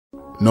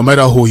No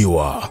matter who you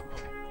are,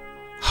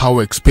 how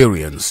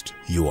experienced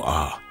you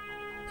are,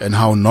 and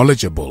how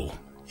knowledgeable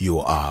you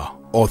are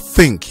or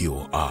think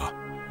you are,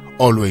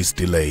 always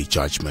delay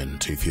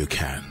judgment if you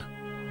can.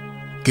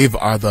 Give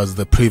others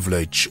the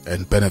privilege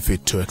and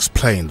benefit to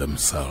explain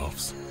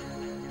themselves.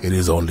 It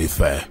is only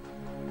fair.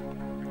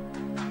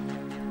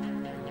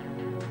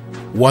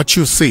 What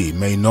you see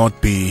may not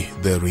be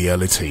the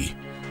reality.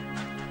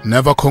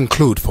 Never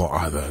conclude for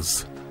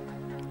others.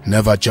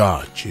 Never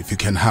judge if you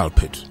can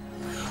help it.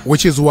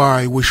 Which is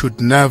why we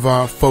should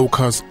never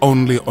focus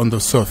only on the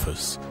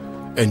surface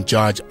and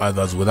judge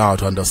others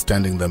without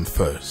understanding them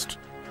first.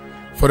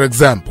 For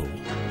example,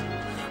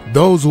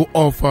 those who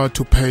offer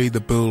to pay the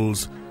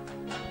bills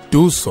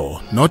do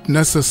so not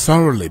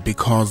necessarily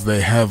because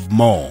they have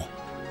more,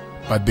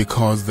 but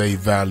because they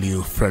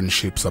value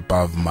friendships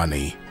above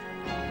money.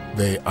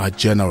 They are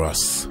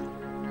generous.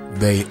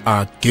 They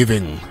are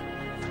giving.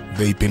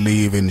 They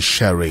believe in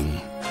sharing.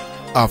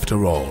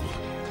 After all,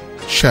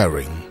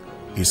 sharing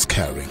is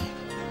caring.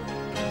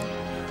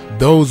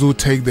 Those who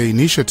take the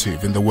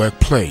initiative in the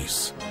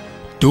workplace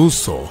do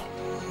so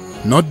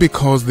not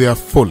because they are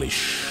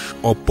foolish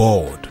or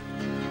bored,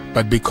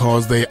 but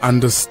because they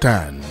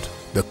understand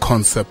the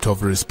concept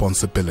of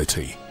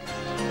responsibility.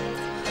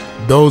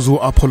 Those who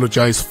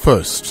apologize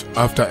first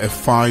after a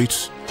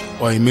fight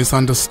or a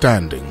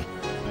misunderstanding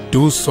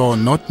do so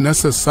not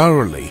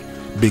necessarily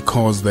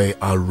because they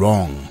are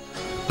wrong,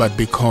 but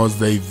because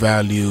they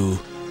value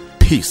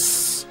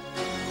peace.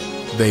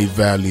 They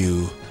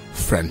value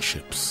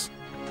friendships.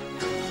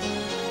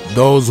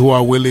 Those who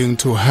are willing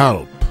to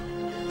help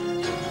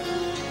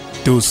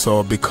do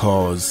so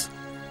because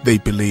they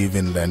believe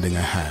in lending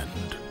a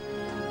hand.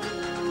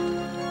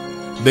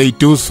 They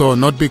do so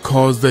not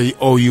because they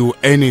owe you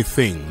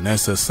anything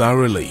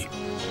necessarily,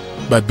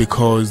 but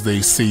because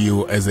they see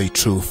you as a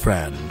true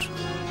friend.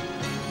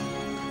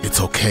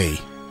 It's okay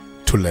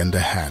to lend a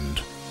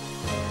hand.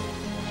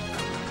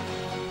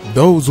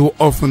 Those who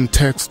often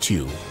text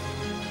you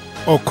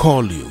or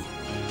call you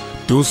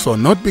do so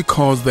not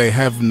because they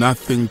have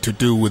nothing to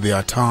do with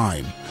their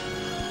time,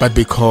 but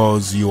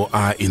because you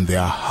are in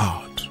their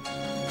heart.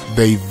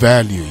 They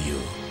value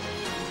you.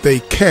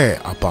 They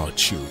care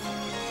about you.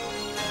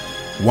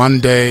 One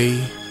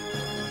day,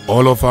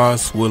 all of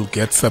us will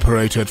get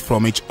separated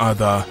from each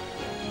other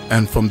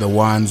and from the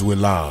ones we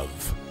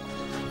love.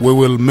 We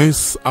will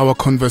miss our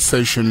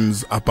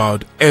conversations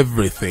about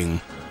everything,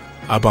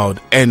 about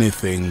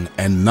anything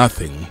and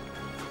nothing,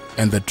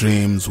 and the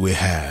dreams we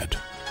had.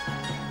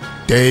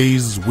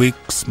 Days,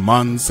 weeks,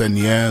 months, and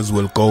years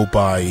will go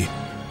by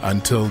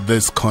until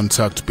this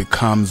contact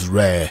becomes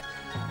rare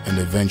and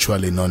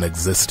eventually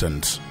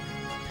non-existent.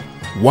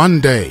 One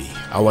day,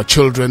 our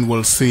children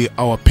will see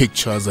our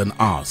pictures and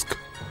ask,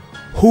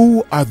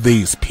 "Who are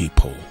these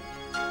people?"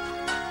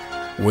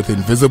 With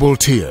invisible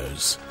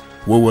tears,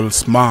 we will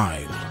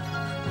smile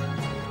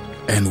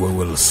and we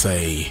will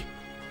say,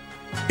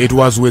 "It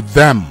was with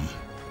them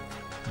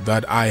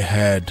that I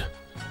had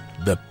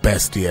the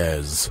best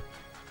years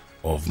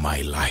of my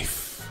life."